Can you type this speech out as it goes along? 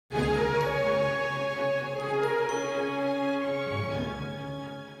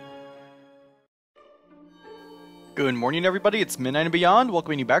Good morning, everybody. It's Midnight and Beyond,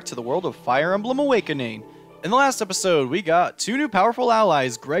 welcoming you back to the world of Fire Emblem Awakening. In the last episode, we got two new powerful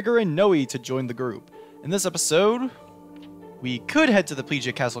allies, Gregor and Noe, to join the group. In this episode, we could head to the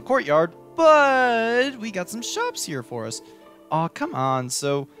Plegia Castle courtyard, but we got some shops here for us. Aw, come on.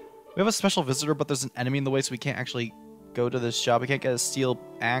 So, we have a special visitor, but there's an enemy in the way, so we can't actually go to this shop. We can't get a steel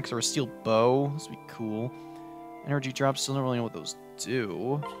axe or a steel bow. This would be cool. Energy drops, still don't really know what those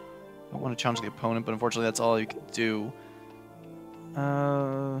do. I want to challenge the opponent, but unfortunately that's all you can do.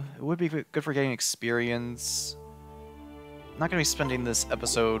 It would be good for getting experience. I'm not going to be spending this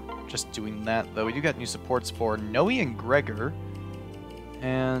episode just doing that, though. We do got new supports for Noe and Gregor.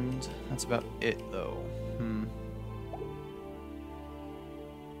 And that's about it, though.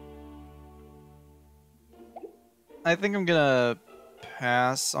 I think I'm going to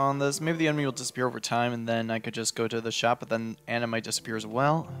pass on this. Maybe the enemy will disappear over time, and then I could just go to the shop, but then Anna might disappear as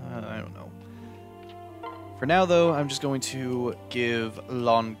well. I don't know. For now, though, I'm just going to give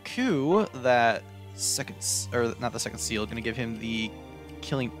Lonku that second, or not the second seal. Going to give him the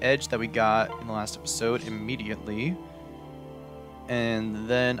killing edge that we got in the last episode immediately. And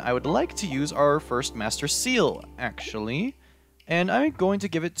then I would like to use our first master seal, actually. And I'm going to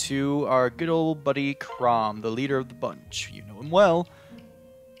give it to our good old buddy Crom, the leader of the bunch. You know him well.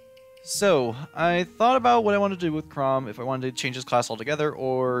 So, I thought about what I wanted to do with Crom, if I wanted to change his class altogether,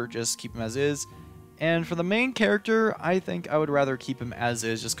 or just keep him as is. And for the main character, I think I would rather keep him as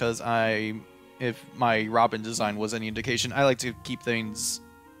is, just because if my Robin design was any indication, I like to keep things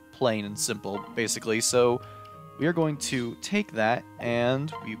plain and simple, basically. So, we are going to take that,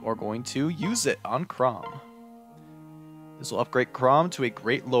 and we are going to use it on Crom. This will upgrade Crom to a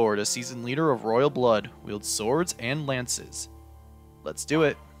Great Lord, a seasoned leader of royal blood, wields swords and lances. Let's do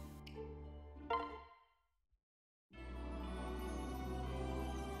it.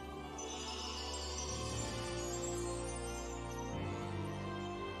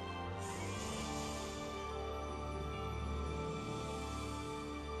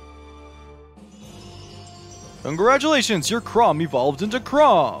 Congratulations, your Crom evolved into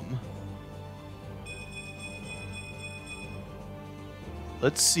Crom!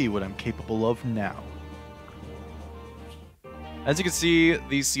 Let's see what I'm capable of now. As you can see,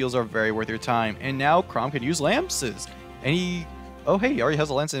 these seals are very worth your time, and now Crom can use lances. And oh hey, he already has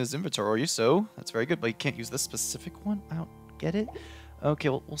a lance in his inventory, so that's very good, but he can't use this specific one? I don't get it. Okay,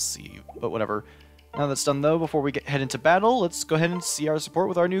 well, we'll see, but whatever. Now that's done though, before we head into battle, let's go ahead and see our support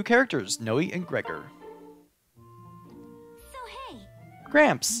with our new characters, Noe and Gregor.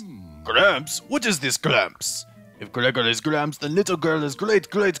 Gramps. Gramps? What is this, Gramps? If Gregor is Gramps, then little girl is great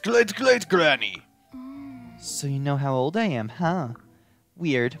granny. So you know how old I am, huh?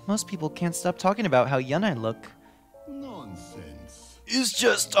 Weird. Most people can't stop talking about how young I look. Nonsense. Is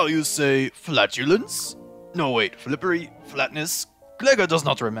just how you say flatulence? No, wait, flippery, flatness? Gregor does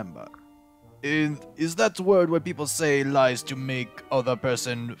not remember. Is that word where people say lies to make other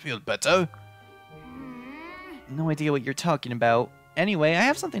person feel better? No idea what you're talking about. Anyway, I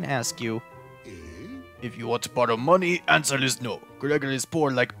have something to ask you. If you want to borrow money, answer is no. Gregor is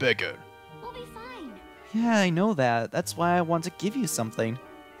poor like beggar. We'll be fine. Yeah, I know that. That's why I want to give you something.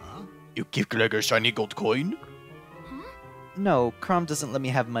 Huh? You give Gregor shiny gold coin? Huh? No, Crom doesn't let me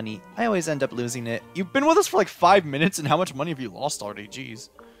have money. I always end up losing it. You've been with us for like 5 minutes, and how much money have you lost already? Jeez.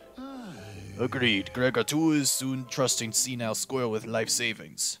 Agreed. Gregor too is soon trusting senile squirrel with life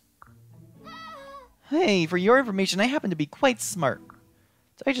savings. Hey, for your information, I happen to be quite smart.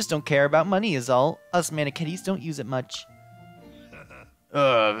 I just don't care about money is all. Us Maniketties don't use it much.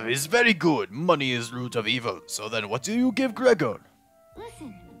 It's very good. Money is root of evil. So then what do you give Gregor?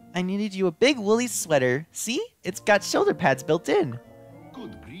 Listen. I needed you a big woolly sweater. See? It's got shoulder pads built in.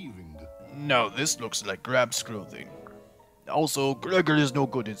 Good grieving. Now this looks like Gramps' clothing. Also, Gregor is no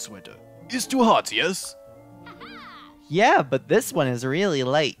good in sweater. It's too hot, yes? Yeah, but this one is really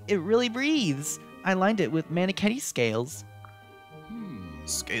light. It really breathes. I lined it with Maniketty scales.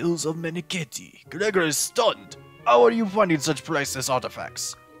 Scales of Maniketty. Gregor is stunned. How are you finding such priceless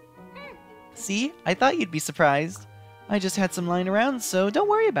artifacts? See? I thought you'd be surprised. I just had some lying around, so don't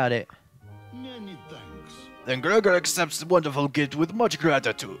worry about it. Many thanks. Then Gregor accepts the wonderful gift with much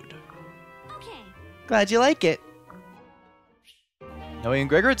gratitude. Okay. Glad you like it. Noe and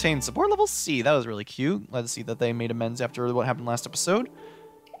Gregor attained support level C. That was really cute. Glad to see that they made amends after what happened last episode.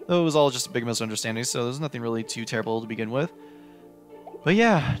 Though it was all just a big misunderstanding, so there's nothing really too terrible to begin with. But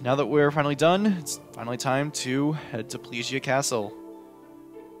yeah, now that we're finally done, it's finally time to head to Plegia Castle.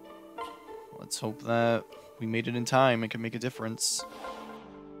 Let's hope that we made it in time and can make a difference.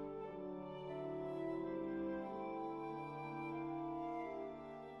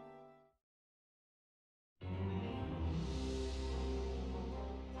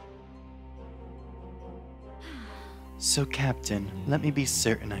 So, Captain, let me be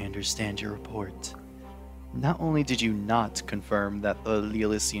certain I understand your report. Not only did you not confirm that the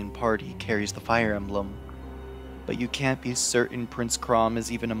Leolician party carries the Fire Emblem, but you can't be certain Prince Crom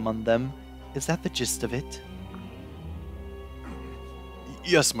is even among them. Is that the gist of it?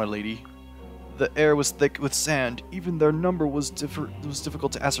 Yes, my lady. The air was thick with sand. Even their number was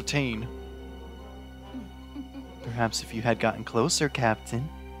difficult to ascertain. Perhaps if you had gotten closer, Captain.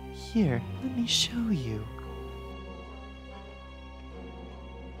 Here, let me show you.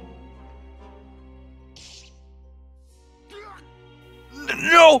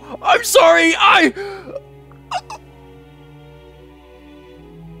 No! I'm sorry!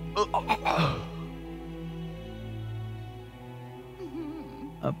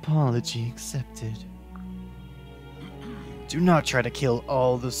 Apology accepted. Do not try to kill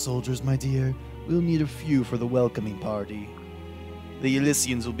all the soldiers, my dear. We'll need a few for the welcoming party. The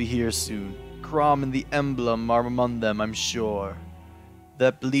Elysians will be here soon. Crom and the Emblem are among them, I'm sure.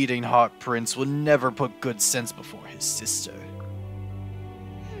 That bleeding heart prince will never put good sense before his sister.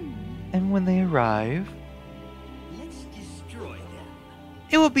 And when they arrive, Let's destroy them.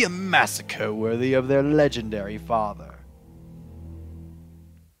 It will be a massacre worthy of their legendary father.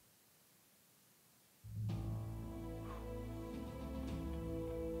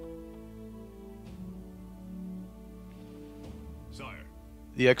 Sire.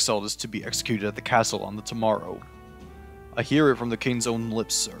 The exiled is to be executed at the castle on the tomorrow. I hear it from the king's own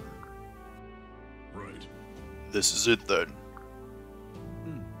lips, sir. Right. This is it, then.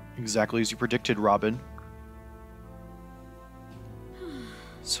 Exactly as you predicted, Robin.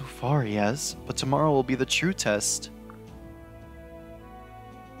 so far, yes, but tomorrow will be the true test.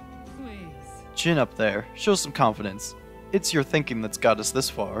 Please. Chin up there, show some confidence. It's your thinking that's got us this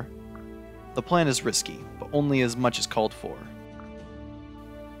far. The plan is risky, but only as much as called for.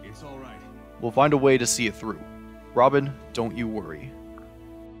 It's all right. We'll find a way to see it through. Robin, don't you worry.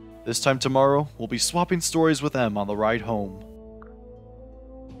 This time tomorrow, we'll be swapping stories with Em on the ride home.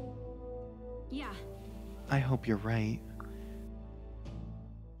 Yeah. I hope you're right.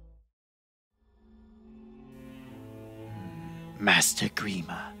 Master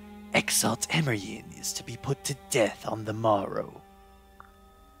Grima, Exalt Emeryin is to be put to death on the morrow.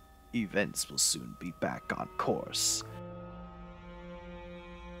 Events will soon be back on course.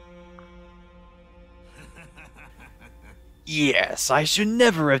 Yes, I should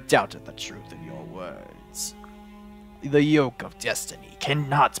never have doubted the truth in your words. The yoke of destiny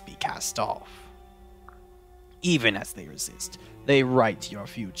cannot be cast off. Even as they resist, they write your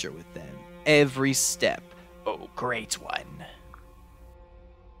future with them. Every step, oh great one.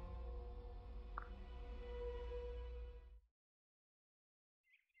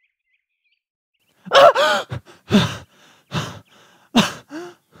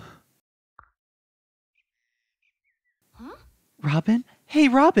 Robin? Hey,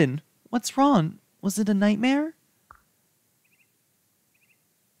 Robin! What's wrong? Was it a nightmare?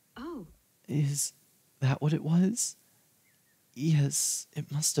 Oh. Is that what it was? Yes,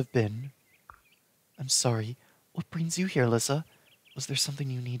 it must have been. I'm sorry. What brings you here, Lissa? Was there something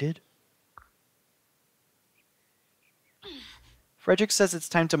you needed? Frederick says it's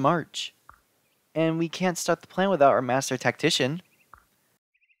time to march. And we can't start the plan without our master tactician.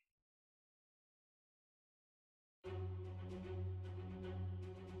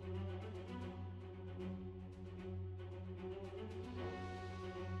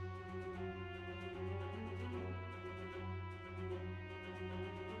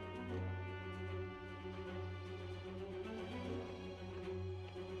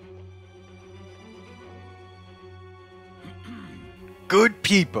 Good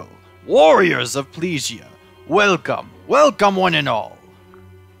people, warriors of Plesia, welcome, welcome one and all.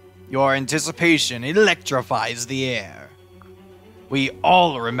 Your anticipation electrifies the air. We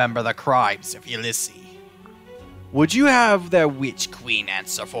all remember the crimes of Ulysses. Would you have their witch queen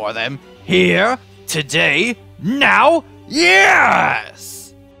answer for them? Here? Today? Now?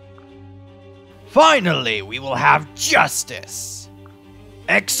 Yes! Finally, we will have justice.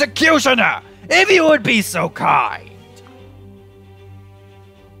 Executioner, if you would be so kind.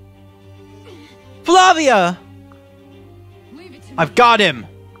 Flavia! Leave it to I've got him!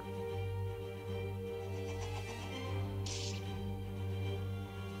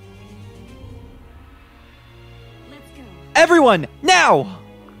 Let's go. Everyone, now!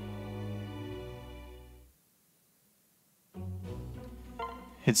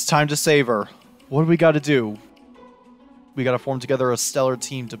 It's time to save her. What do we gotta do? We gotta form together a stellar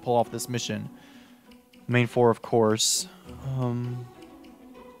team to pull off this mission. Main four, of course.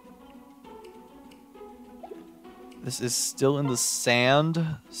 This is still in the sand,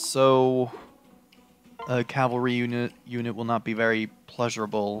 so cavalry unit will not be very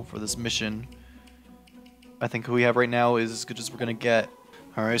pleasurable for this mission. I think who we have right now is as good as we're gonna get.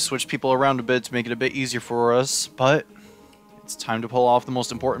 Alright, switch people around a bit to make it a bit easier for us, but it's time to pull off the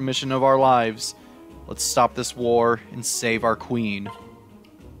most important mission of our lives. Let's stop this war and save our queen.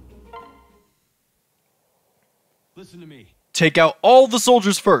 Listen to me. Take out all the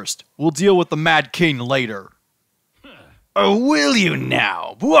soldiers first. We'll deal with the Mad King later. Oh, will you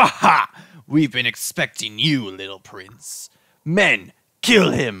now? Waha! We've been expecting you, little prince. Men,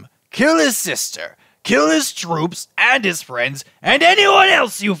 kill him. Kill his sister. Kill his troops and his friends and anyone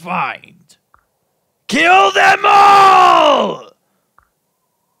else you find. Kill them all!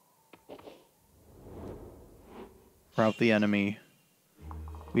 Rout the enemy.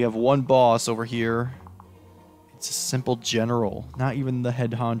 We have one boss over here. It's a simple general, not even the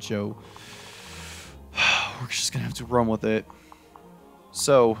head honcho. We're just gonna have to run with it.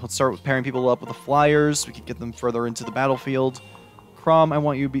 So, let's start with pairing people up with the flyers. We can get them further into the battlefield. Crom, I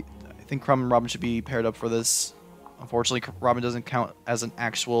think Crom and Robin should be paired up for this. Unfortunately, Robin doesn't count as an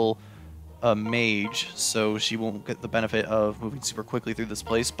actual mage, so she won't get the benefit of moving super quickly through this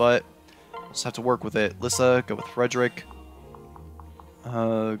place, but we'll just have to work with it. Lissa, go with Frederick.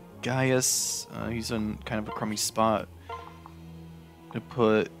 Gaius, he's in kind of a crummy spot. I'm gonna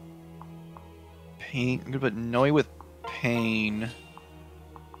put Pain. I'm gonna put Noe with Pain,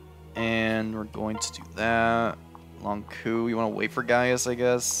 and we're going to do that. Long Ku, you want to wait for Gaius, I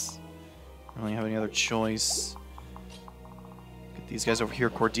guess. I don't really have any other choice. Get these guys over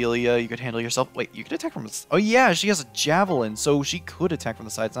here. Cordelia, you could handle yourself. Wait, you could attack from. Oh yeah, she has a javelin, so she could attack from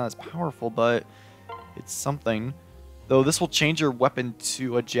the side. It's not as powerful, but it's something. Though this will change her weapon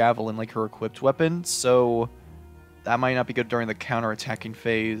to a javelin, like her equipped weapon, so that might not be good during the counter-attacking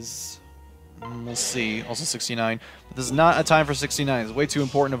phase. We'll see. Also 69. But this is not a time for 69. It's way too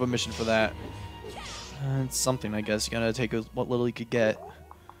important of a mission for that. It's something, I guess. You gotta take what little you could get.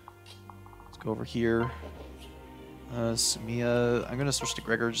 Let's go over here. Sumia. I'm gonna switch to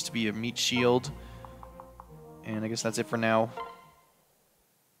Gregor just to be a meat shield. And I guess that's it for now.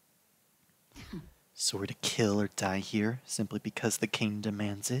 So we're to kill or die here, simply because the king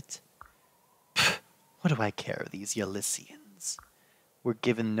demands it? Pfft, what do I care of these Ulysseans? We're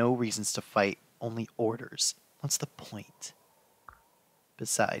given no reasons to fight, only orders. What's the point?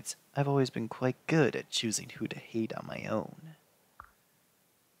 Besides, I've always been quite good at choosing who to hate on my own.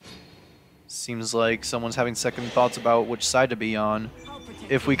 Seems like someone's having second thoughts about which side to be on.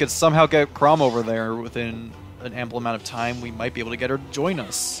 If we could somehow get Crom over there within an ample amount of time, we might be able to get her to join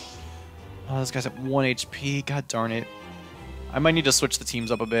us. Oh, this guy's at 1 HP. God darn it. I might need to switch the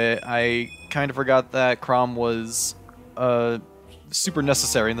teams up a bit. I kind of forgot that Crom was super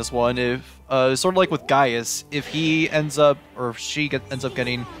necessary in this one. If sort of like with Gaius, if he ends up, or if she ends up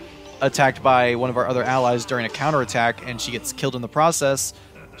getting attacked by one of our other allies during a counterattack and she gets killed in the process,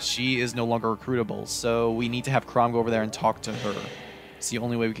 she is no longer recruitable. So we need to have Crom go over there and talk to her. It's the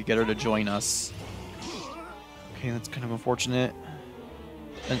only way we could get her to join us. Okay, that's kind of unfortunate.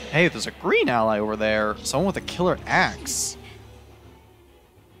 And hey, there's a green ally over there. Someone with a killer axe.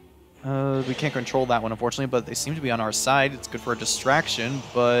 We can't control that one, unfortunately, but they seem to be on our side. It's good for a distraction,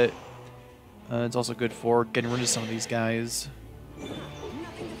 but it's also good for getting rid of some of these guys.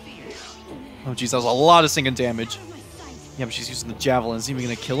 Oh, jeez, that was a lot of sinking damage. Yeah, but she's using the javelin. Is he even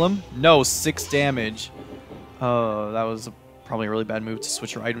going to kill him? No, 6 damage. Oh, that was probably a really bad move to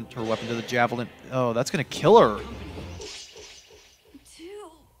switch her weapon to the javelin. Oh, that's going to kill her.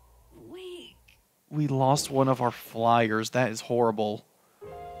 We lost one of our flyers. That is horrible.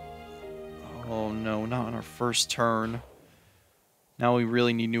 Oh no, not on our first turn. Now we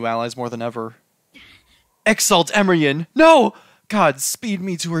really need new allies more than ever. Exalt Emerien! No! God, speed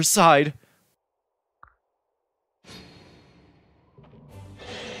me to her side.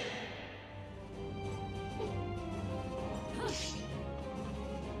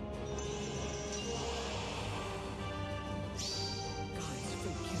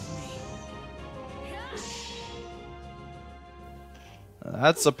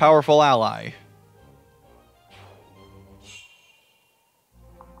 That's a powerful ally.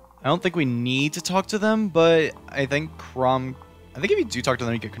 I don't think we need to talk to them, but I think if you do talk to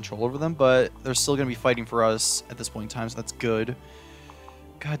them, you get control over them, but they're still going to be fighting for us at this point in time, so that's good.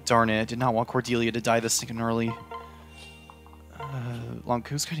 God darn it, I did not want Cordelia to die this second early. Long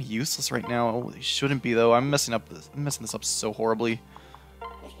Ku's kind of useless right now. He shouldn't be, though. I'm messing this up so horribly.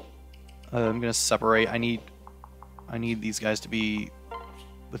 I'm going to separate. I need these guys to be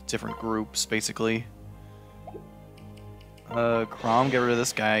with different groups, basically. Crom, get rid of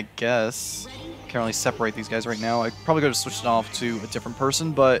this guy, I guess. Can't really separate these guys right now. I probably could have switched it off to a different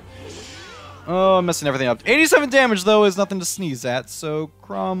person, but Oh, I'm messing everything up. 87 damage, though, is nothing to sneeze at, so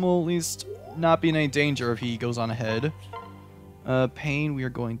Crom will at least not be in any danger if he goes on ahead. Pain, we are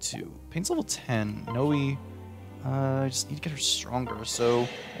going to... Pain's level 10. Noe, I just need to get her stronger, so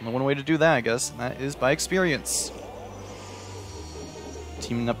only one way to do that, I guess, and that is by experience.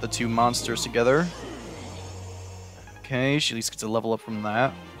 Teaming up the two monsters together. Okay, she at least gets a level up from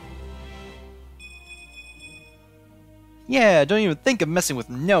that. Yeah, don't even think of messing with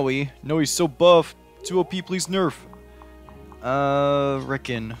Noe. Noe's so buff. 2 OP, please nerf.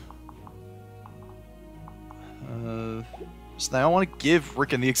 Rickon. So I don't want to give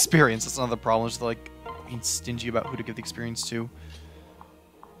Rickon the experience. That's not the problem. It's like being stingy about who to give the experience to.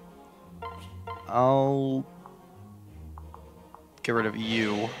 I'll get rid of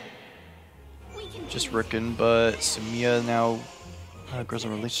you. Just Rickon, but Sumiya now grows a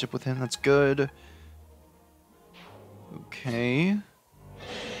relationship with him. That's good. Okay.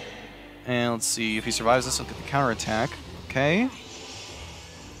 And let's see, if he survives this, he'll get the counterattack. Okay.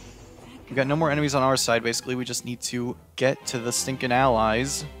 We got no more enemies on our side, basically. We just need to get to the stinking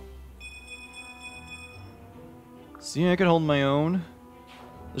allies. See, I can hold my own.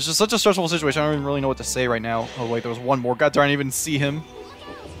 It's just such a stressful situation, I don't even really know what to say right now. Oh wait, there was one more. God darn, I didn't even see him.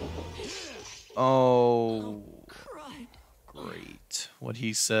 Oh. Great. What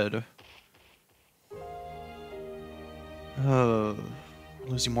he said.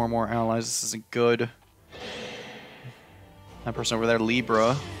 Losing more and more allies. This isn't good. That person over there,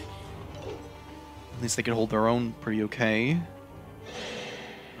 Libra. At least they can hold their own pretty okay.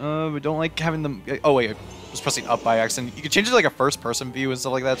 We don't like having them... Oh wait, I was pressing up by accident. You can change it to like a first-person view and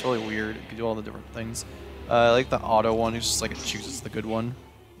stuff like that. It's really weird. You can do all the different things. I like the auto one, who's just like it chooses the good one.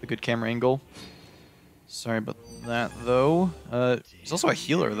 The good camera angle. Sorry about that, though. He's also a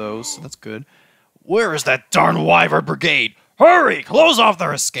healer, though, so that's good. Where is that darn Wyvern Brigade? Hurry! Close off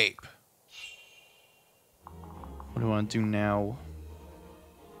their escape! What do I want to do now?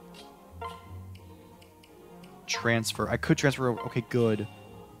 Transfer. I could transfer... Okay, good.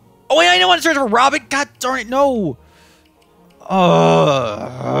 Oh, wait, I don't want to transfer Robin! God darn it, no!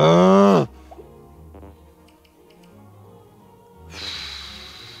 Oh,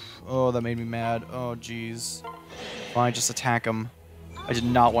 that made me mad. Oh, jeez. Fine, just attack him. I did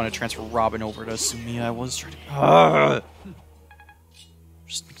not want to transfer Robin over to Sumiya. I was trying to...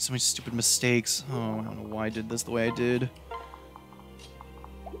 Just making so many stupid mistakes. Oh, I don't know why I did this the way I did.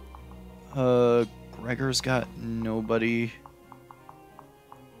 Gregor's got nobody.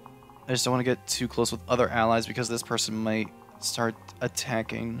 I just don't want to get too close with other allies because this person might start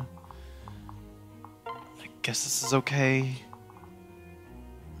attacking. I guess this is okay.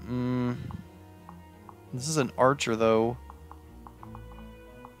 This is an archer, though.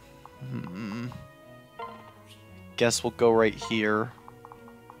 Guess we'll go right here.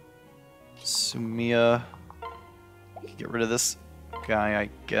 Sumiya. Get rid of this guy, I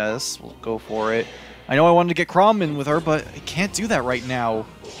guess. We'll go for it. I know I wanted to get Crom in with her, but I can't do that right now.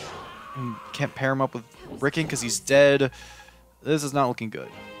 I can't pair him up with Rickon because he's dead. This is not looking good.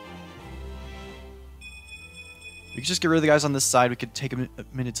 We could just get rid of the guys on this side. We could take a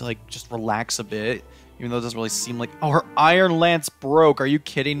minute to, like, just relax a bit. Even though it doesn't really seem like... Oh, her Iron Lance broke. Are you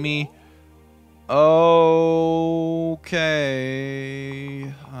kidding me? Okay.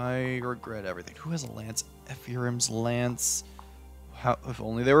 I regret everything. Who has a lance? Ephirim's lance. How, if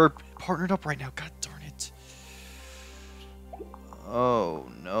only they were partnered up right now. God darn it. Oh,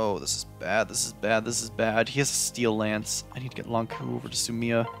 no. This is bad. This is bad. This is bad. He has a steel lance. I need to get Lanku over to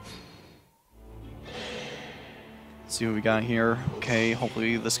Sumiya. Let's see what we got here. Okay,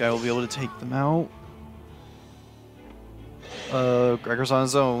 hopefully this guy will be able to take them out. Gregor's on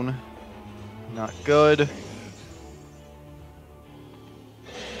his own. Not good.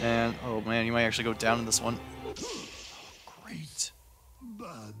 And, oh man, you might actually go down in this one. Great.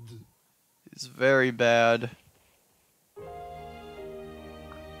 Bad. It's very bad.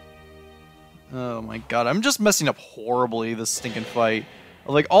 Oh my god, I'm just messing up horribly this stinking fight.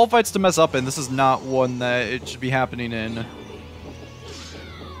 Like, all fights to mess up in, this is not one that it should be happening in.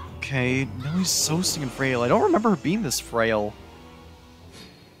 Okay, no, he's so stinking frail. I don't remember her being this frail.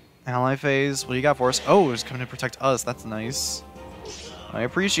 Ally phase, what do you got for us? Oh, he's coming to protect us, that's nice. I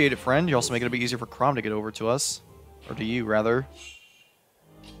appreciate it, friend. You also make it a bit easier for Crom to get over to us. Or to you, rather.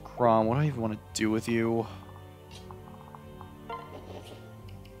 Crom, what do I even want to do with you?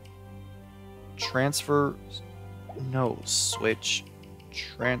 Transfer... No, switch.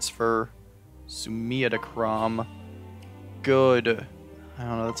 Transfer Sumiya to Crom. Good. I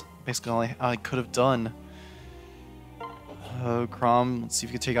don't know, that's basically all I could have done. Crom, let's see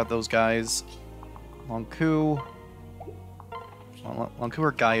if you can take out those guys. Lanku. Lanku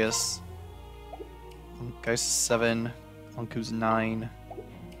or Gaius? Gaius is 7. Lanku's 9.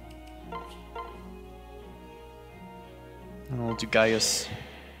 And we'll do Gaius.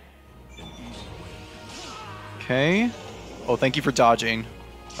 Okay. Oh, thank you for dodging.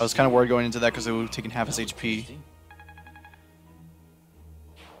 I was kind of worried going into that because it would have taken half his HP.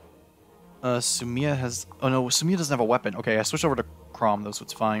 Sumiya has... Oh no, Sumiya doesn't have a weapon. Okay, I switched over to Chrom though, so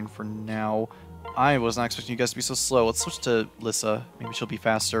it's fine for now. I was not expecting you guys to be so slow. Let's switch to Lissa. Maybe she'll be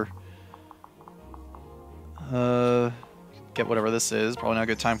faster. Get whatever this is. Probably not a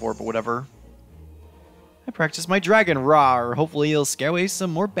good time for it, but whatever. I practiced my dragon roar. Hopefully it'll scare away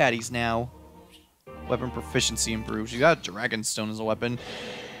some more baddies now. Weapon proficiency improved. You got Dragon Stone as a weapon.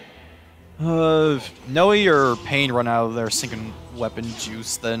 Noe or Pain run out of their sinking weapon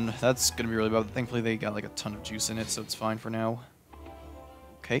juice, then that's gonna be really bad. Thankfully they got like a ton of juice in it, so it's fine for now.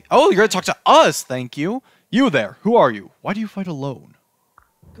 Okay. Oh, you're gonna talk to us, thank you. You there, who are you? Why do you fight alone?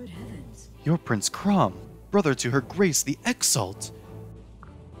 Good heavens. You're Prince Chrom, brother to Her Grace the Exalt.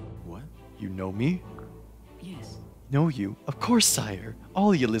 What? You know me? Yes. Know you? Of course, sire.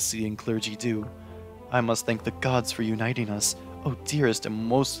 All Elysian clergy do. I must thank the gods for uniting us. Oh, dearest and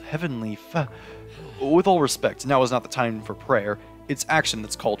most heavenly With all respect, now is not the time for prayer. It's action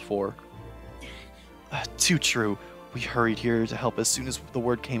that's called for. Too true. We hurried here to help as soon as the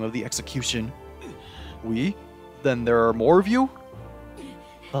word came of the execution. We? Then there are more of you?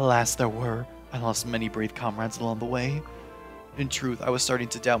 Alas, there were. I lost many brave comrades along the way. In truth, I was starting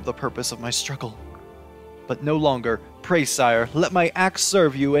to doubt the purpose of my struggle. But no longer. Pray, sire, let my axe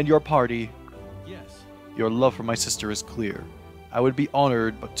serve you and your party. Yes. Your love for my sister is clear. I would be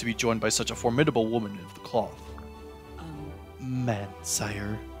honored to be joined by such a formidable woman of the cloth. Man,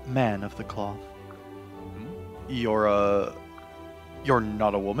 sire. Man of the cloth. You're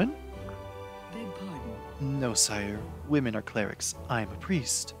not a woman? Beg pardon. No, sire. Women are clerics. I am a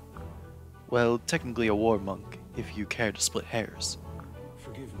priest. Well, technically a war monk, if you care to split hairs.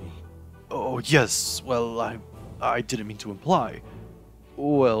 Forgive me. Oh, yes. Well, I didn't mean to imply.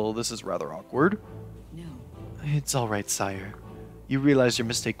 Well, this is rather awkward. No. It's all right, sire. You realize your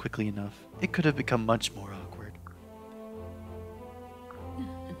mistake quickly enough. It could have become much more awkward.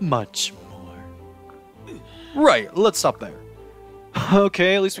 Much more. Right, let's stop there.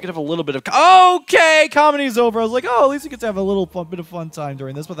 Okay, at least we can have a little bit of... Okay, comedy's over. I was like, oh, at least we get to have a little bit of fun time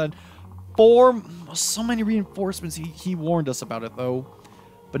during this. But then so many reinforcements. He warned us about it, though.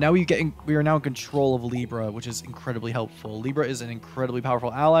 But now we are now in control of Libra, which is incredibly helpful. Libra is an incredibly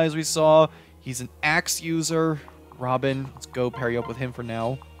powerful ally, as we saw. He's an axe user. Robin, let's go parry up with him for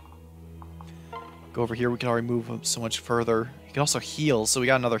now. Go over here. We can already move him so much further. He can also heal, so we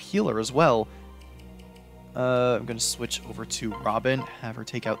got another healer as well. I'm going to switch over to Robin, have her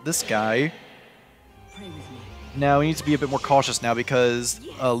take out this guy. Pray with me. Now, we need to be a bit more cautious now because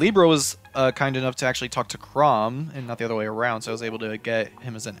Libra was kind enough to actually talk to Chrom, and not the other way around, so I was able to get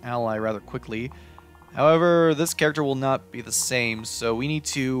him as an ally rather quickly. However, this character will not be the same, so we need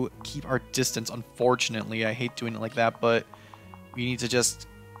to keep our distance, unfortunately. I hate doing it like that, but we need to just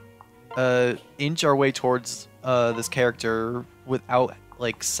inch our way towards this character without,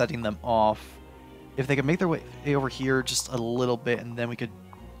 like, setting them off. If they could make their way over here just a little bit, and then we could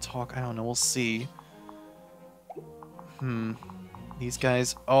talk, I don't know, we'll see. These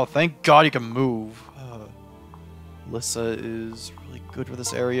guys... Oh, thank God you can move. Lissa is really good for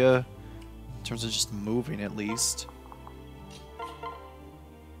this area. In terms of just moving, at least.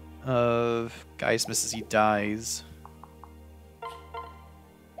 Gaius misses, he dies.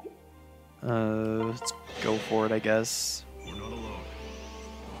 Let's go for it, I guess. We're not alone.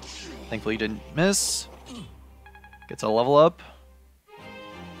 Thankfully he didn't miss. Gets a level up.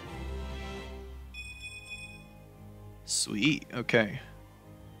 Sweet, okay.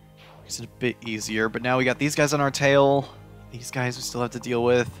 Makes it a bit easier, but now we got these guys on our tail. These guys we still have to deal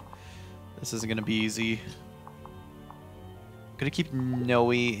with. This isn't gonna be easy. I'm gonna keep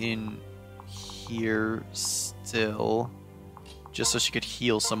Noe in here still. Just so she could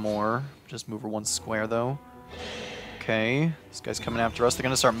heal some more. Just move her one square though. Okay, this guy's coming after us. They're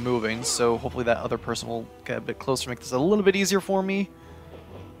gonna start moving, so hopefully that other person will get a bit closer, make this a little bit easier for me.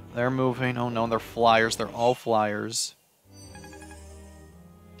 They're moving. Oh no, they're flyers. They're all flyers.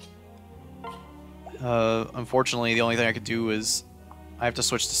 Unfortunately, the only thing I could do is I have to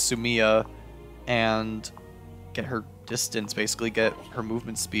switch to Sumiya and get her distance, basically get her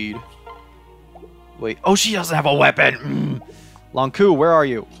movement speed. Wait, oh, she doesn't have a weapon! Lanku, where are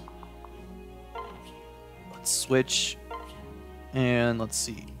you? Let's switch, and let's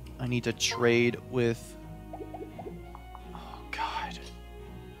see. I need to trade with... Oh, God.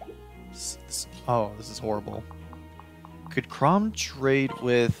 This is horrible. Could Chrom trade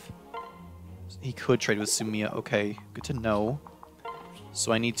with He could trade with Sumiya. Okay, good to know.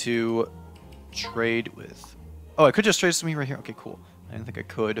 So I need to trade with... Oh, I could just trade with Sumiya right here. Okay, cool. I didn't think I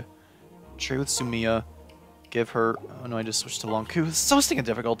could. Trade with Sumiya. Give her... Oh no, I just switched to Longku. This is so stinking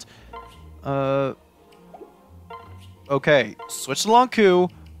difficult. Okay, switch to Longku.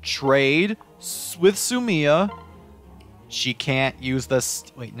 Trade with Sumiya. She can't use this...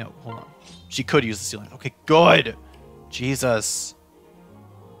 Wait, no, hold on. She could use the ceiling. Okay, good! Jesus.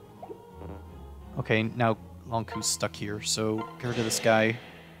 Okay, now Longku's stuck here, so get rid of this guy.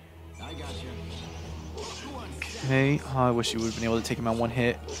 I got you. Okay, oh, I wish you would have been able to take him out one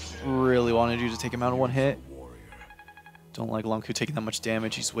hit. Really wanted you to take him out in one hit. Don't like Longku taking that much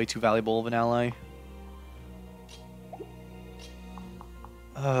damage. He's way too valuable of an ally.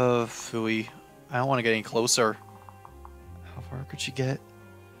 Phooey. I don't want to get any closer. How far could she get?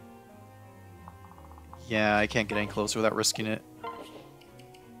 Yeah, I can't get any closer without risking it.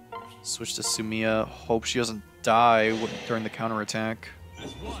 Switch to Sumiya. Hope she doesn't die during the counterattack.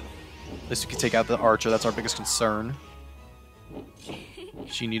 At least we can take out the archer. That's our biggest concern.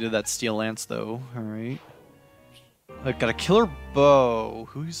 She needed that steel lance, though. Alright. I've got a killer bow.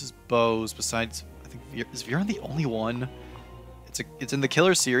 Who uses bows besides... I think is Viren the only one? It's in the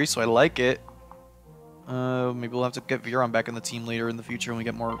killer series, so I like it. Maybe we'll have to get Viren back in the team later in the future when we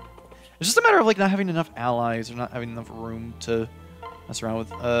get more... It's just a matter of like not having enough allies or not having enough room to mess around with.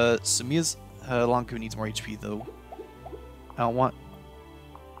 Sumiya's Longku needs more HP though. I don't want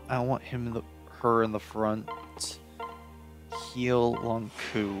her in the front. Heal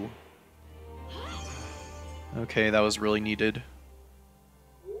Longku. Okay, that was really needed.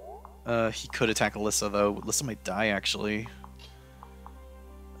 He could attack Alyssa though. Alyssa might die actually.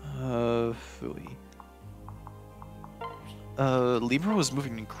 Phooey. Libra was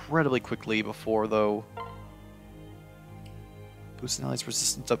moving incredibly quickly before, though. Boosting allies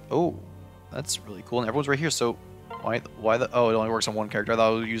resistance up. Oh, that's really cool. And everyone's right here, so why the... Oh, it only works on one character. I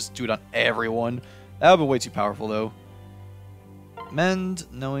thought we would just do it on everyone. That would be way too powerful, though.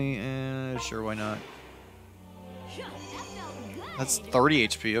 Mend, knowing... sure, why not? That's 30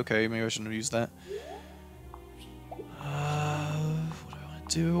 HP. Okay, maybe I shouldn't have used that. What do I want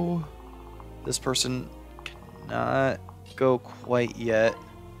to do? This person cannot go quite yet.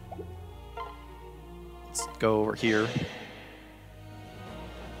 Let's go over here.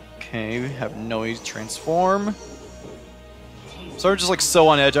 Okay, we have noise transform. So I'm just like so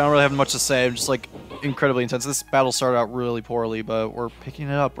on edge. I don't really have much to say. I'm just like incredibly intense. This battle started out really poorly, but we're picking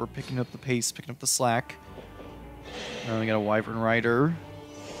it up. We're picking up the pace, picking up the slack. We got a Wyvern Rider.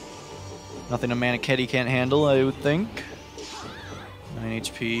 Nothing a Manichetti can't handle, I would think. 9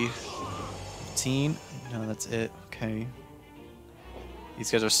 HP. 15. No, that's it. Okay.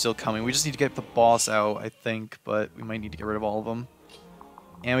 These guys are still coming. We just need to get the boss out, I think, but we might need to get rid of all of them.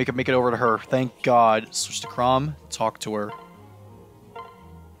 And we can make it over to her. Thank God. Switch to Crom. Talk to her.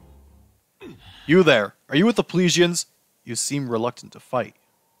 You there. Are you with the Plesians? You seem reluctant to fight.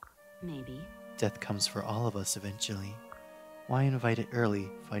 Maybe. Death comes for all of us eventually. Why invite it early,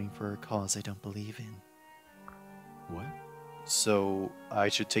 fighting for a cause I don't believe in? What? So, I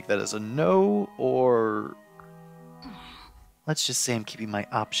should take that as a no, or... Let's just say I'm keeping my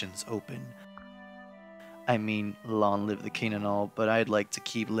options open. I mean, long live the king and all, but I'd like to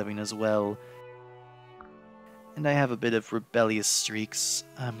keep living as well. And I have a bit of rebellious streaks,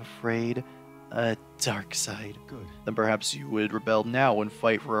 I'm afraid. A dark side. Good. Then perhaps you would rebel now and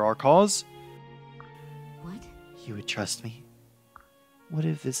fight for our cause? What? You would trust me? What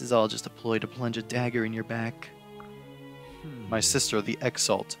if this is all just a ploy to plunge a dagger in your back? My sister, the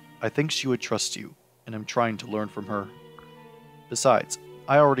Exalt. I think she would trust you, and I'm trying to learn from her. Besides,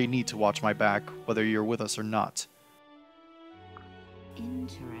 I already need to watch my back, whether you're with us or not.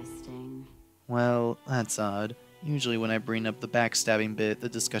 Interesting. Well, that's odd. Usually when I bring up the backstabbing bit, the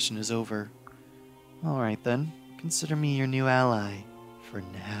discussion is over. Alright then, consider me your new ally. For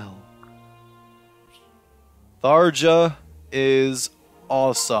now. Tharja is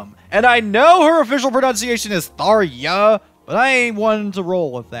awesome. And I know her official pronunciation is Tharya, but I ain't one to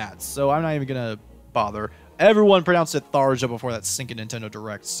roll with that, so I'm not even gonna bother. Everyone pronounced it Tharja before that stinking Nintendo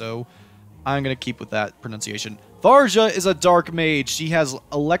Direct, so I'm gonna keep with that pronunciation. Tharja is a dark mage. She has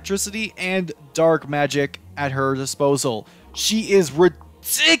electricity and dark magic at her disposal. She is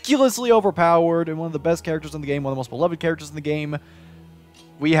ridiculously overpowered and one of the best characters in the game, one of the most beloved characters in the game.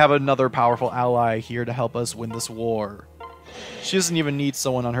 We have another powerful ally here to help us win this war. She doesn't even need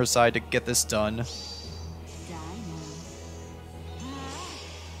someone on her side to get this done.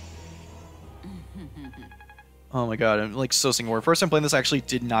 Oh my god, I'm like so single. First time playing this, I actually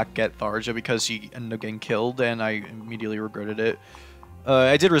did not get Tharja because she ended up getting killed, and I immediately regretted it.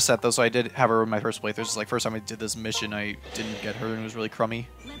 I did reset though, so I did have her in my first playthrough. It's like first time I did this mission, I didn't get her, and it was really crummy.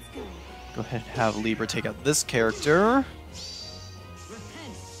 Let's go. Go ahead and have Libra take out this character.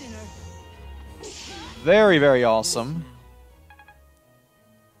 Repent, sinner. Very, very awesome.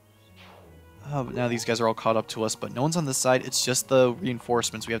 But now these guys are all caught up to us, but no one's on this side. It's just the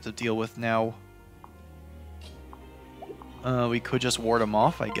reinforcements we have to deal with now. We could just ward him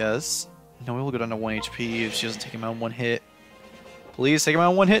off, I guess. No, we'll go down to 1 HP if she doesn't take him out in one hit. Please take him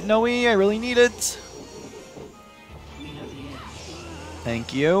out in one hit, Noe. I really need it.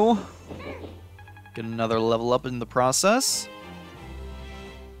 Thank you. Get another level up in the process.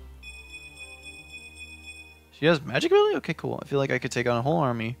 She has magic ability? Okay, cool. I feel like I could take on a whole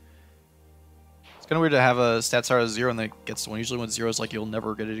army. It's kind of weird to have a stat star of 0 and then it gets to 1. Usually when 0 is like you'll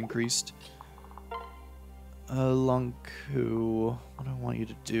never get it increased. Lunku, what do I want you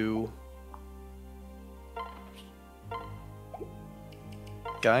to do?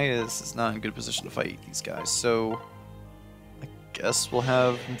 Gaius is not in a good position to fight these guys, so I guess we'll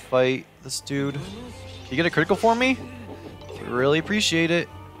have him fight this dude. Can you get a critical for me? Really appreciate it.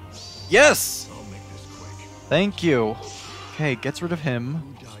 Yes! I'll make this quick. Thank you. Okay, gets rid of him.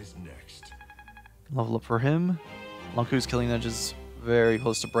 Who dies next? Level up for him. Lunku's killing edge is very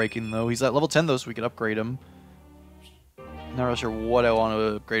close to breaking, though. He's at level 10, though, so we could upgrade him. Not really sure what I want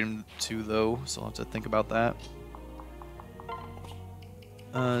to upgrade him to, though, so I'll have to think about that.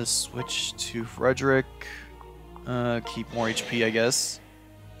 Switch to Frederick. Keep more HP, I guess.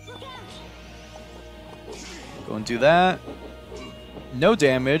 Go and do that. No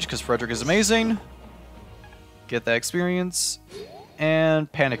damage, because Frederick is amazing. Get that experience.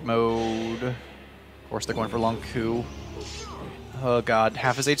 And panic mode. Of course, they're going for Lunku. Oh god,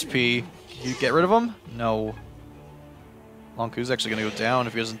 half his HP. Can you get rid of him? No. Lunku's actually going to go down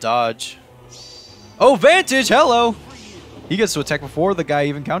if he doesn't dodge. Oh, Vantage! Hello! He gets to attack before the guy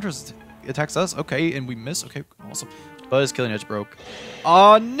even attacks us. Okay, and we miss. Okay, awesome. But his killing edge broke.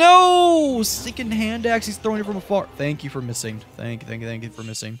 Oh no! Stinking hand axe. He's throwing it from afar. Thank you for missing. Thank you for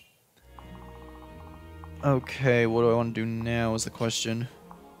missing. Okay, what do I want to do now is the question.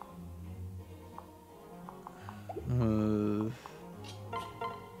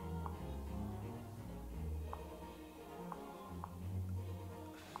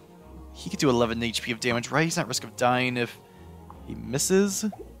 He could do 11 HP of damage, right? He's not at risk of dying if he misses.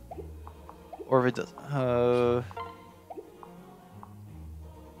 Or if it does.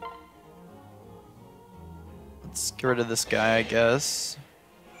 Let's get rid of this guy, I guess.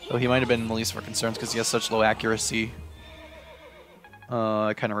 Oh, he might have been the least of our concerns because he has such low accuracy.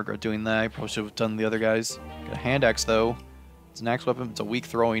 I kind of regret doing that. I probably should have done the other guys. Got a hand axe, though. It's an axe weapon. It's a weak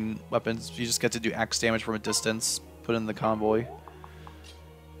throwing weapon. You just get to do axe damage from a distance. Put in the convoy.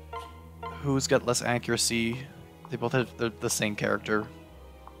 Who's got less accuracy? They both have the same character.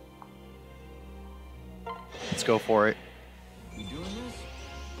 Let's go for it. You doing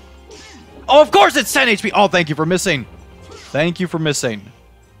this? Oh, of course it's 10 HP! Oh, thank you for missing. Thank you for missing.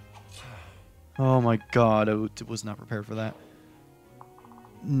 Oh my god, I was not prepared for that.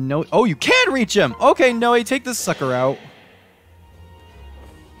 No. Oh, you can reach him! Okay, Noe, take this sucker out.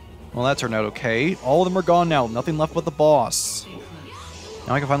 Well, that turned out okay. All of them are gone now. Nothing left but the boss.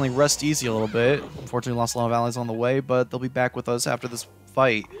 Now I can finally rest easy a little bit. Unfortunately, lost a lot of allies on the way, but they'll be back with us after this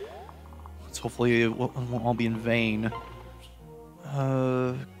fight. So hopefully it won't all be in vain.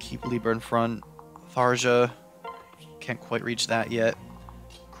 Keep Libra in front. Tharja. Can't quite reach that yet.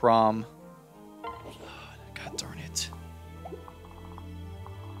 Crom. God darn it.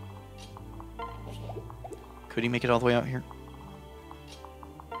 Could he make it all the way out here?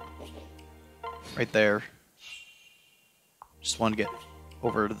 Right there. Just wanted to get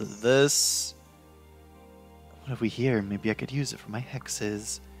over to this. What have we here? Maybe I could use it for my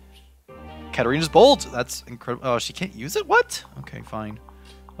hexes. Katarina's Bolt! That's incredible. Oh, she can't use it? What? Okay, fine.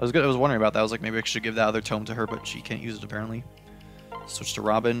 I was wondering about that. I was like, maybe I should give that other tome to her, but she can't use it apparently. Switch to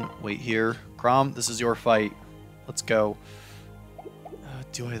Robin. Wait here. Crom, this is your fight. Let's go.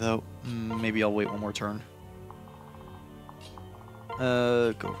 Do I though? Maybe I'll wait one more turn.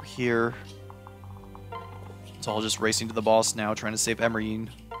 Go over here. It's all just racing to the boss now, trying to save Emerine.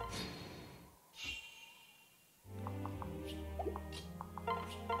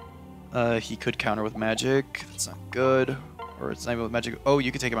 He could counter with magic. That's not good. Or it's not even with magic. Oh,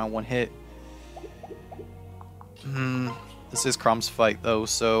 you could take him out one hit. This is Crom's fight, though,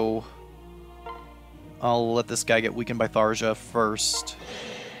 so I'll let this guy get weakened by Tharja first.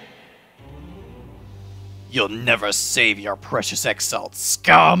 You'll never save your precious exalt,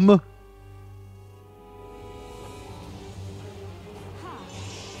 scum!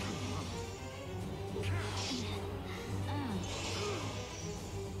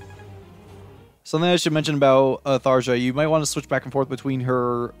 Something I should mention about Tharja, you might want to switch back and forth between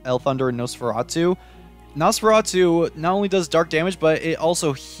her El Thunder and Nosferatu. Nosferatu not only does dark damage, but it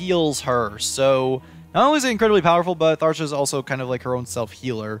also heals her. So not only is it incredibly powerful, but Tharja is also kind of like her own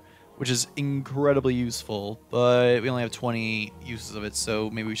self-healer, which is incredibly useful. But we only have 20 uses of it, so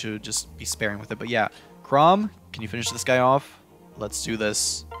maybe we should just be sparing with it. But yeah, Crom, can you finish this guy off? Let's do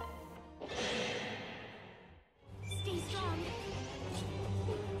this. Stay strong.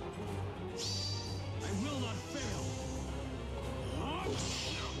 I will not fail.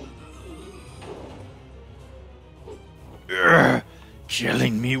 Urgh,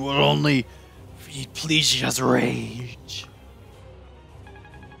 killing me will only feed Plesia's rage.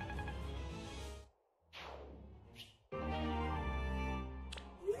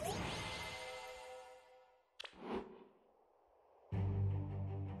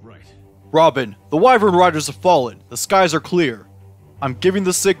 Right. Robin, the Wyvern Riders have fallen. The skies are clear. I'm giving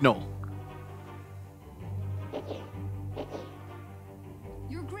the signal.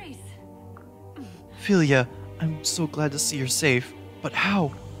 Your Grace. Philia, I'm so glad to see you're safe. But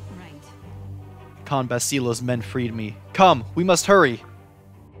how? Right. Khan Basila's men freed me. Come, we must hurry.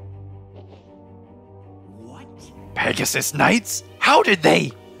 What? Pegasus Knights? How did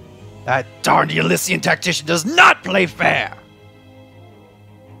they? That darned Elysian tactician does not play fair!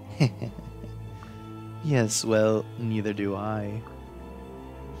 Yes, well, neither do I.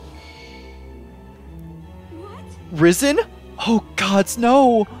 What? Risen? Oh gods,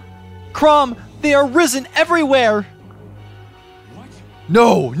 no! Crom, they are risen everywhere! What?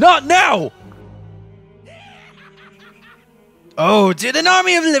 No, not now! Oh, did an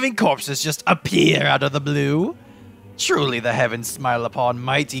army of living corpses just appear out of the blue? Truly the heavens smile upon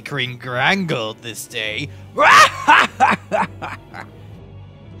mighty King Grangold this day.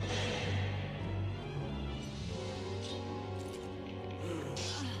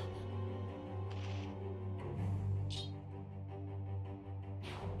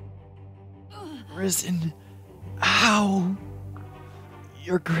 Risen. How?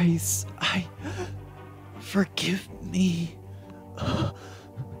 Your Grace, forgive me. Oh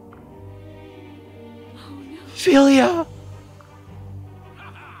no. Philia!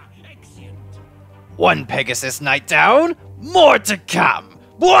 Excellent. One Pegasus Knight down, more to come.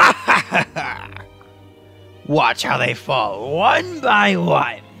 Watch how they fall one by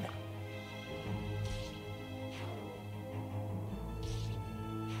one.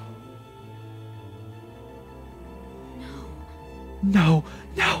 No,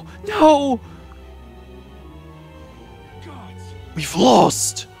 no, no! Gods, We've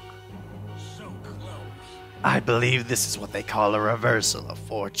lost. so close. I believe this is what they call a reversal of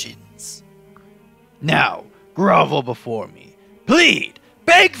fortunes. Now, grovel before me. Plead,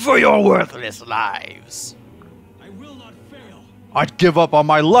 beg for your worthless lives. I will not fail. I'd give up on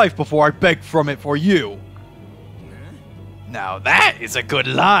my life before I begged from it for you. Now that is a good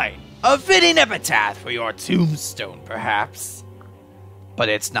line. A fitting epitaph for your tombstone, perhaps. But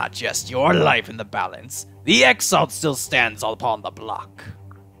it's not just your life in the balance. The Exalt still stands upon the block.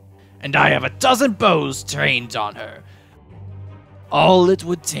 And I have a dozen bows trained on her. All it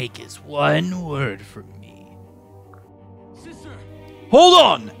would take is one word from me. Sister. Hold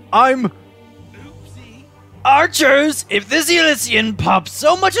on! I'm... Oopsie. Archers, if this Elysian pops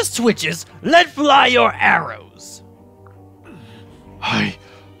so much as twitches, let fly your arrows.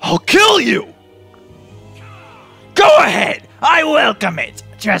 I'll kill you! Go ahead! I welcome it!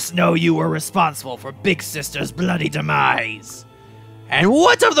 Just know you were responsible for Big Sister's bloody demise. And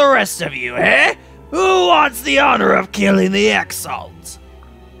what of the rest of you, eh? Who wants the honor of killing the Exalt?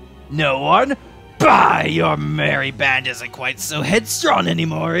 No one? Bah, your merry band isn't quite so headstrong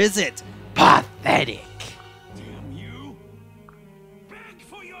anymore, is it? Pathetic. Damn you. Back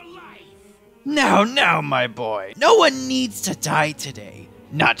for your life. Now, my boy. No one needs to die today.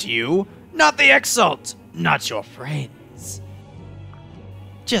 Not you, not the Exalt, not your friends.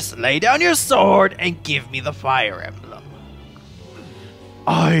 Just lay down your sword and give me the Fire Emblem.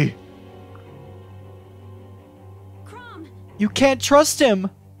 Crom. You can't trust him!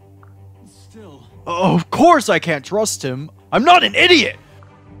 Still. Oh, of course I can't trust him! I'm not an idiot!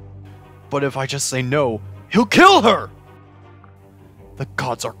 But if I just say no, he'll kill her! The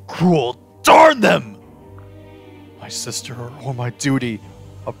gods are cruel, darn them! My sister or my duty.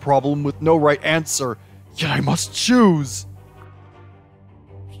 A problem with no right answer, yet I must choose!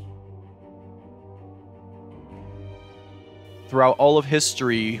 Throughout all of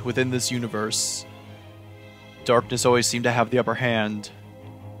history within this universe, darkness always seemed to have the upper hand.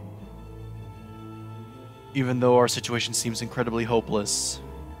 Even though our situation seems incredibly hopeless.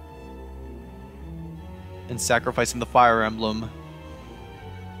 And sacrificing the Fire Emblem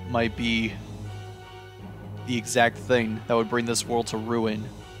might be the exact thing that would bring this world to ruin.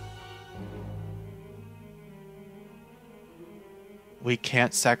 We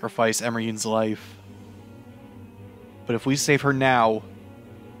can't sacrifice Emereen's life. But if we save her now,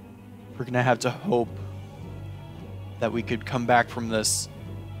 we're gonna have to hope that we could come back from this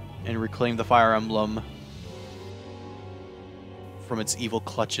and reclaim the Fire Emblem from its evil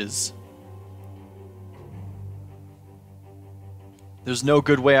clutches. There's no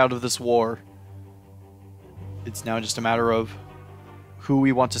good way out of this war. It's now just a matter of who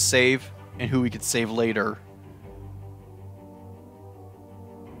we want to save and who we could save later.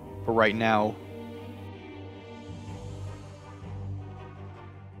 But right now,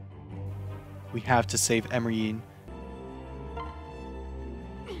 we have to save Emereen.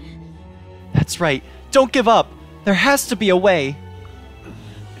 That's right. Don't give up. There has to be a way.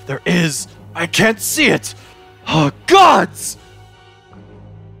 If there is, I can't see it! Oh, gods!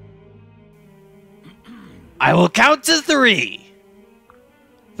 I will count to 3.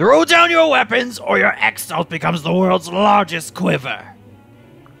 Throw down your weapons, or your exalt becomes the world's largest quiver.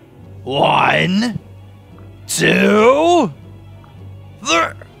 1, 2, 3.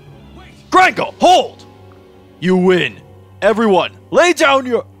 Grangle, hold! You win. Everyone, lay down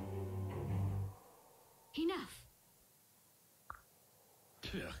your... Enough.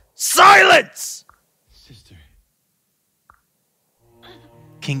 Silence! Sister.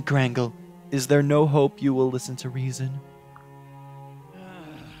 King Grangle, is there no hope you will listen to reason?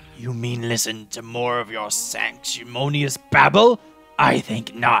 You mean listen to more of your sanctimonious babble? I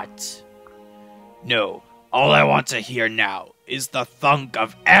think not. No, all I want to hear now is the thunk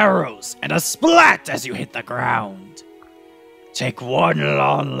of arrows and a splat as you hit the ground. Take one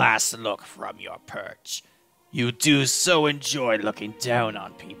long last look from your perch. You do so enjoy looking down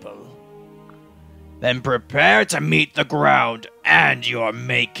on people. Then prepare to meet the ground and your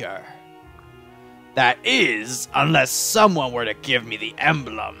maker. That is, unless someone were to give me the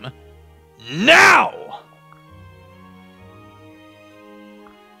emblem. Now!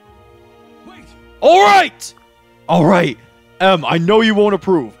 Wait! Alright! Alright, I know you won't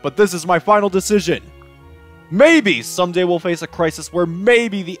approve, but this is my final decision. Maybe someday we'll face a crisis where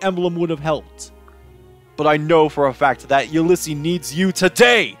maybe the emblem would have helped. But I know for a fact that Ulysses needs you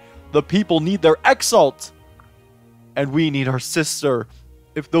today! The people need their exalt! And we need our sister.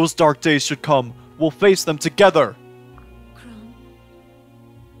 If those dark days should come, we'll face them together. Crom.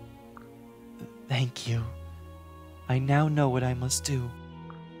 Thank you. I now know what I must do.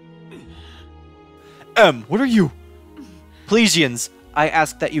 What are you? Plesians, I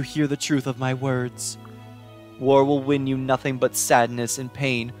ask that you hear the truth of my words. War will win you nothing but sadness and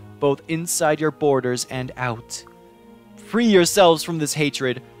pain, both inside your borders and out. Free yourselves from this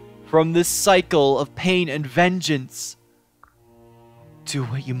hatred, from this cycle of pain and vengeance. Do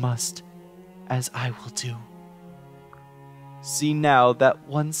what you must, as I will do. See now that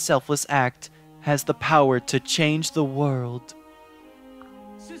one selfless act has the power to change the world.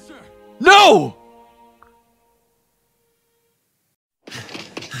 Sister! No!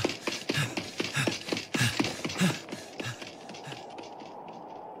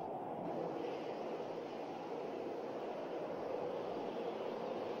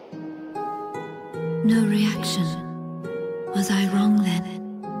 No reaction. Was I wrong then?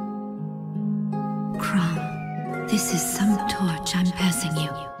 Crom, this is some torch I'm passing you.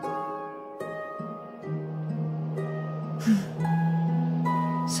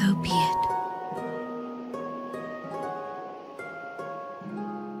 So be it.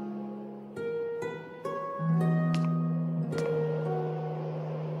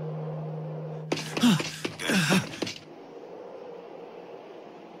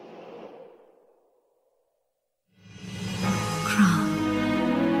 Crom.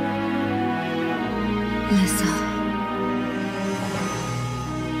 Lissa.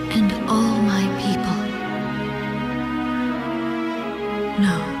 And all my people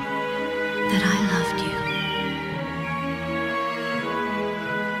know that I loved you.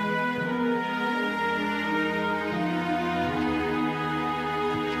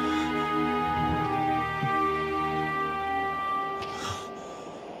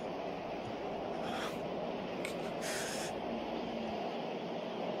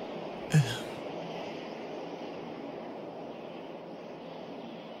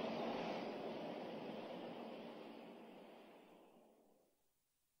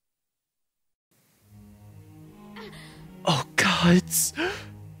 Oh, gods!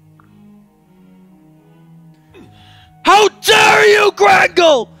 How dare you,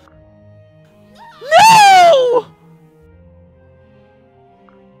 Grangle! No!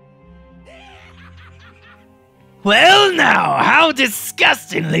 Well now, how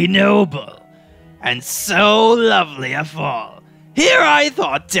disgustingly noble. and so lovely a fall. Here I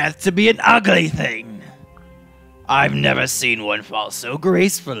thought death to be an ugly thing. I've never seen one fall so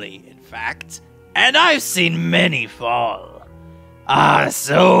gracefully, in fact, and I've seen many fall. Ah,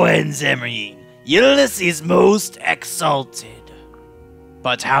 so ends Emerine, Ulysses' most exalted.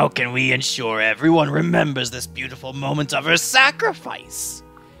 But how can we ensure everyone remembers this beautiful moment of her sacrifice?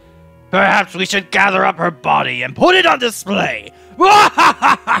 Perhaps we should gather up her body and put it on display.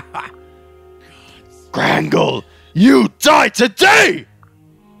 Grangle, you die today!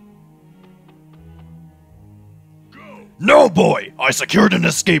 No, boy! I secured an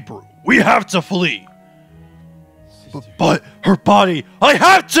escape route. We have to flee. But her body, I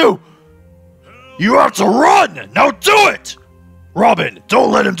have to! You have to run! Now do it! Robin,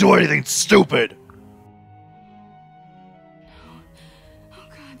 don't let him do anything stupid! Oh,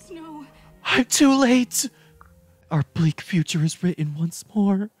 gods, no. I'm too late. Our bleak future is written once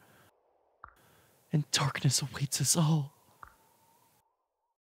more, and darkness awaits us all.